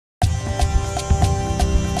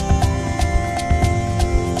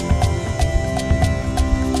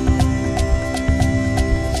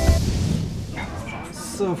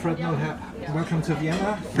Fred Noe, welcome to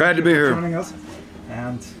Vienna. Glad to be here. Joining us.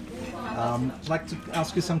 And I'd like to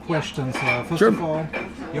ask you some questions. First Sure. of all,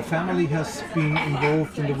 your family has been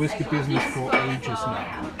involved in the whiskey business for ages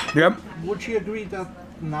now. Yep. Would you agree that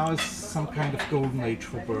now is some kind of golden age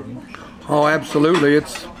for bourbon? Oh, absolutely.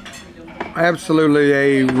 It's absolutely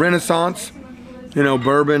a renaissance. You know,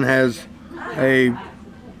 bourbon had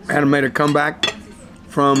made a comeback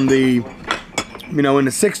from the, you know, in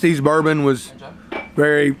the 60s, bourbon was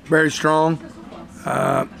very, very strong.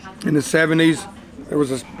 In the 70s, there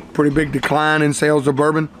was a pretty big decline in sales of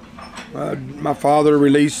bourbon. My father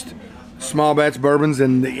released small batch bourbons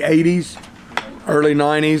in the 80s, early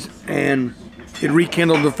 90s, and it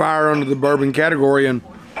rekindled the fire under the bourbon category, and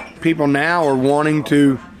people now are wanting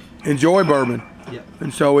to enjoy bourbon. Yeah.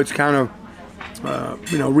 And so it's kind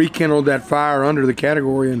of, you know, rekindled that fire under the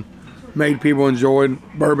category and made people enjoy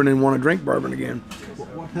bourbon and want to drink bourbon again.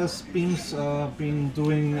 What has Beams been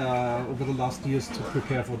doing over the last years to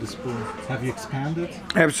prepare for this boom? Have you expanded?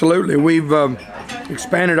 Absolutely. We've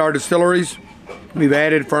expanded our distilleries. We've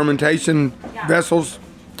added fermentation vessels,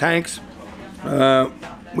 tanks.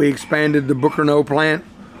 We expanded the Fred Noe plant,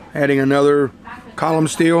 adding another column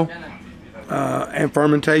steel and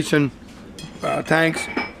fermentation tanks.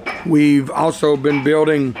 We've also been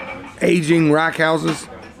building aging rack houses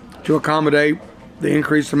to accommodate the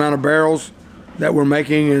increased amount of barrels that we're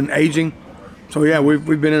making and aging. So yeah,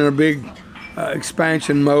 we've been in a big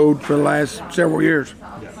expansion mode for the last several years.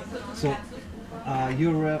 Yeah. So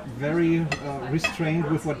you're very restrained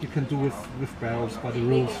with what you can do with barrels by the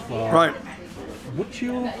rules. Right. Would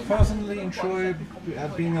you personally enjoy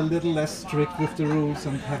being a little less strict with the rules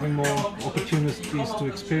and having more opportunities to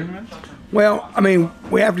experiment? Well, I mean,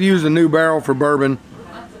 we have to use a new barrel for bourbon,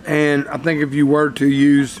 and I think if you were to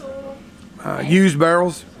use used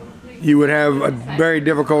barrels, you would have a very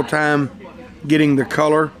difficult time getting the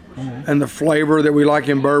color and the flavor that we like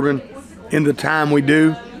in bourbon in the time we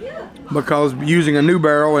do, because using a new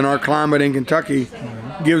barrel in our climate in Kentucky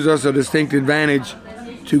gives us a distinct advantage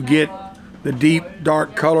to get the deep,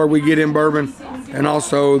 dark color we get in bourbon and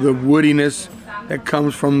also the woodiness that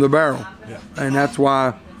comes from the barrel. Yeah. And that's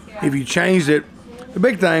why if you changed it, the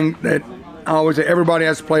big thing that I always say, everybody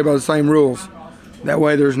has to play by the same rules. That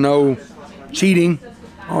way there's no cheating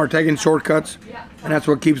or taking shortcuts, and that's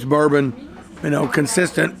what keeps bourbon, you know,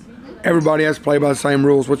 consistent. Everybody has to play by the same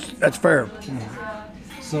rules, which that's fair.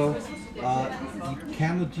 So you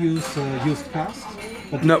cannot use used casks,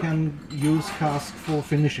 but Nope. you can use casks for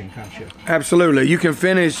finishing, can't you? Absolutely. You can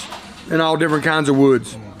finish in all different kinds of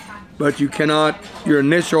woods, but you cannot, your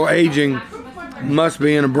initial aging must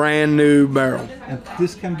be in a brand new barrel. And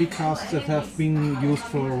this can be casks that have been used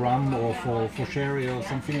for rum or for sherry or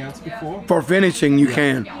something else before? For finishing, you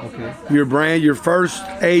can. Okay. Your first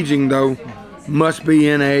aging, though, must be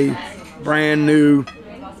in a brand new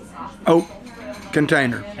oak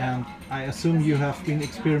container. And I assume you have been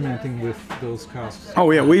experimenting with those casks. Oh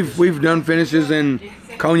yeah, we've done finishes in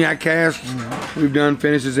cognac casks. We've done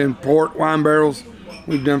finishes in port wine barrels.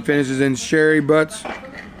 We've done finishes in sherry butts.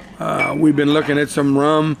 We've been looking at some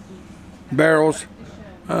rum barrels.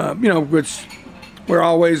 You know, which we're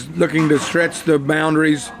always looking to stretch the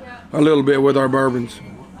boundaries a little bit with our bourbons.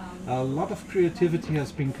 A lot of creativity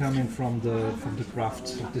has been coming from the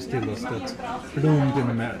craft distillers that bloomed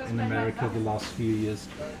in America the last few years.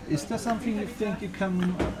 Is there something you think you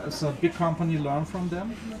can, as a big company, learn from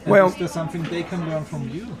them? And Well- is there something they can learn from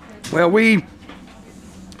you? Well, you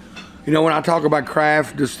know, when I talk about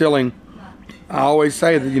craft distilling, I always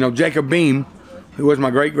say that, you know, Jacob Beam, who was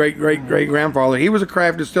my great-great-great-great-grandfather, he was a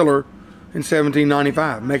craft distiller in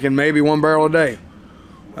 1795, making maybe one barrel a day.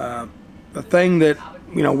 The thing that,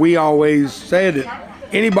 you know, we always said that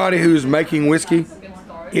anybody who's making whiskey,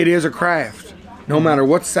 it is a craft, no matter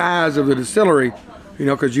what size of the distillery, you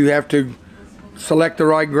know, because you have to select the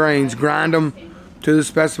right grains, grind them to the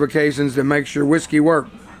specifications that makes your whiskey work,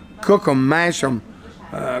 cook them, mash them,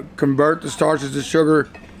 convert the starches to sugar,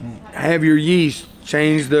 have your yeast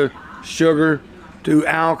change the sugar to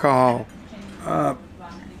alcohol,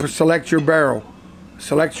 select your barrel,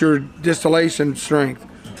 select your distillation strength,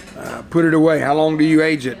 put it away. How long do you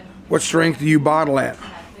age it? What strength do you bottle at?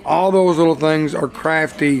 All those little things are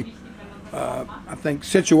crafty, I think,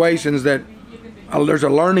 situations that there's a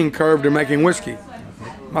learning curve to making whiskey.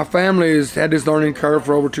 My family has had this learning curve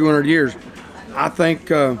for over 200 years. I think,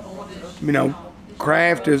 you know,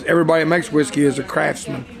 craft is, everybody that makes whiskey is a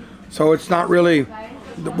craftsman. So it's not really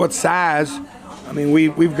what size. I mean,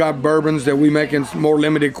 we've got bourbons that we make in more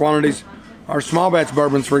limited quantities. Our small batch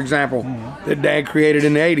bourbons, for example, that Dad created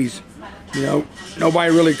in the 80s. You know,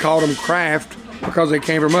 nobody really called them craft because they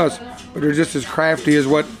came from us. but they're just as crafty as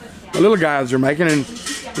what the little guys are making. And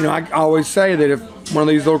you know, I always say that if one of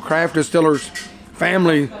these little craft distillers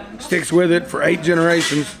family sticks with it for 8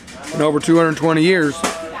 generations and over 220 years,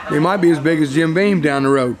 they might be as big as Jim Beam down the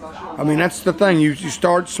road. I mean, that's the thing. You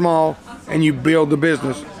start small and you build the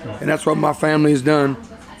business, and that's what my family has done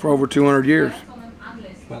for over 200 years.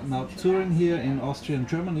 But now touring here in Austria and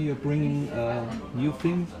Germany, you're bringing a new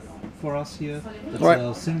thing for us here. It's right.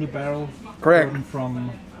 A single barrel. Correct. From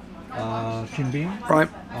Jim Beam. Right.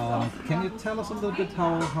 Can you tell us a little bit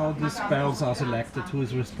how these barrels are selected? Who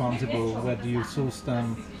is responsible? Where do you source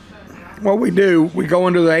them? What we do, we go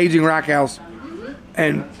into the aging rack house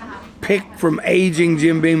and pick from aging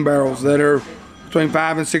Jim Beam barrels that are between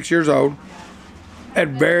 5 and 6 years old at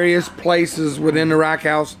various places within the rack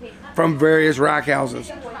house from various rack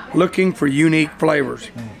houses, looking for unique flavors.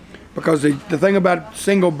 Because the thing about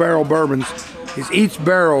single barrel bourbons is each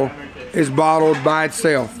barrel is bottled by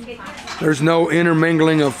itself. There's no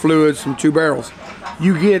intermingling of fluids from 2 barrels.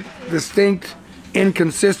 You get distinct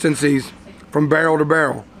inconsistencies from barrel to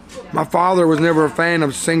barrel. My father was never a fan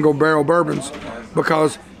of single barrel bourbons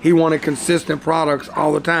because he wanted consistent products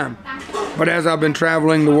all the time. But as I've been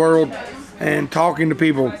traveling the world and talking to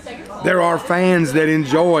people, there are fans that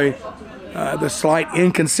enjoy the slight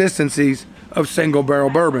inconsistencies of single barrel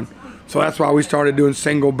bourbon. So that's why we started doing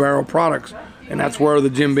single barrel products, and that's where the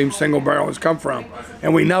Jim Beam single barrel has come from.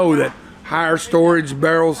 And we know that higher storage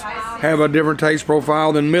barrels have a different taste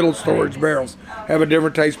profile than middle storage barrels, have a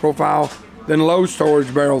different taste profile than low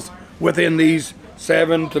storage barrels within these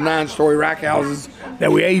 7 to 9 story rack houses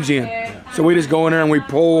that we age in. So we just go in there and we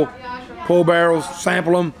pull barrels,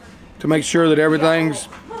 sample them to make sure that everything's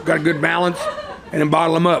got a good balance, and then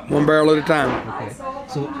bottle them up 1 barrel at a time. Okay.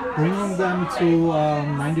 So bringing them to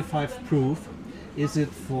 95 proof, is it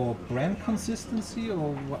for brand consistency,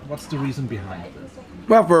 or what's the reason behind it?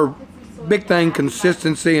 Well, for big thing,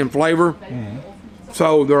 consistency and flavor.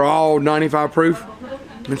 So they're all 95 proof.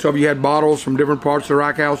 And so if you had bottles from different parts of the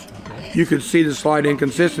rack house, you could see the slight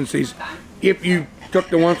inconsistencies. If you took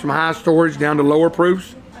the ones from high storage down to lower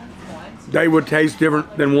proofs, they would taste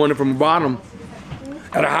different than one from the bottom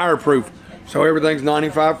at a higher proof. So everything's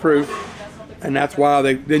 95 proof, and that's why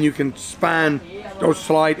then you can find those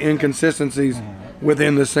slight inconsistencies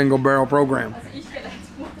within the single barrel program.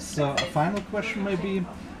 So a final question maybe,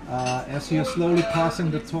 as you're slowly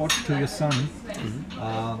passing the torch to your son,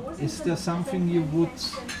 is there something you would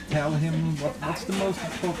tell him? What's the most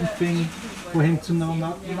important thing for him to know,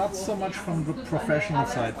 not so much from the professional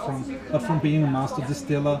side, but from being a master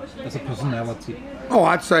distiller as a personality? Oh,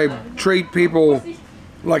 I'd say treat people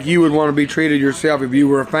like you would want to be treated yourself if you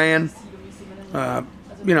were a fan.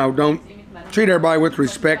 You know, don't treat everybody with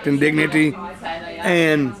respect and dignity,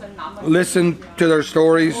 and listen to their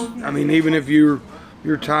stories. I mean, even if you're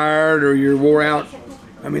tired or you're wore out,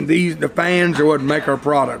 I mean, the fans are what make our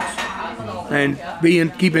products. And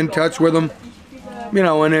keep in touch with them, you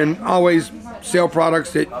know, and then always sell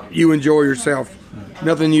products that you enjoy yourself.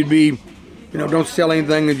 Nothing you'd be, you know, don't sell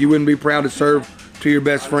anything that you wouldn't be proud to serve to your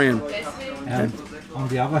best friend. And on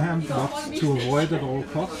the other hand, what to avoid at all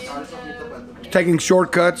costs? Taking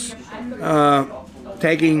shortcuts,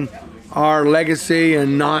 taking our legacy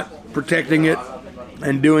and not protecting it,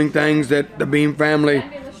 and doing things that the Beam family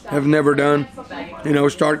have never done. You know,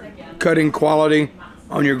 start cutting quality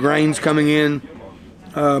on your grains coming in.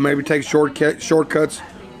 Maybe take shortcuts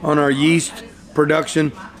on our yeast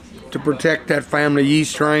production to protect that family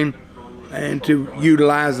yeast strain and to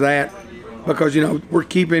utilize that, because, you know, we're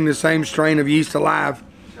keeping the same strain of yeast alive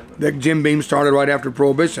that Jim Beam started right after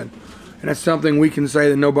Prohibition. And that's something we can say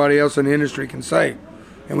that nobody else in the industry can say.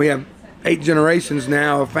 And we have 8 generations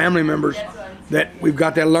now of family members that we've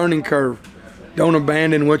got that learning curve. Don't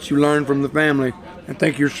abandon what you learned from the family and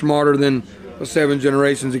think you're smarter than the 7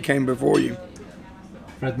 generations that came before you.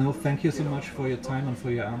 Fred Noe, thank you so much for your time and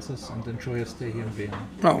for your answers, and enjoy your stay here in Vienna.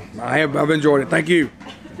 Oh, I've enjoyed it. Thank you.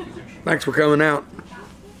 Thanks for coming out.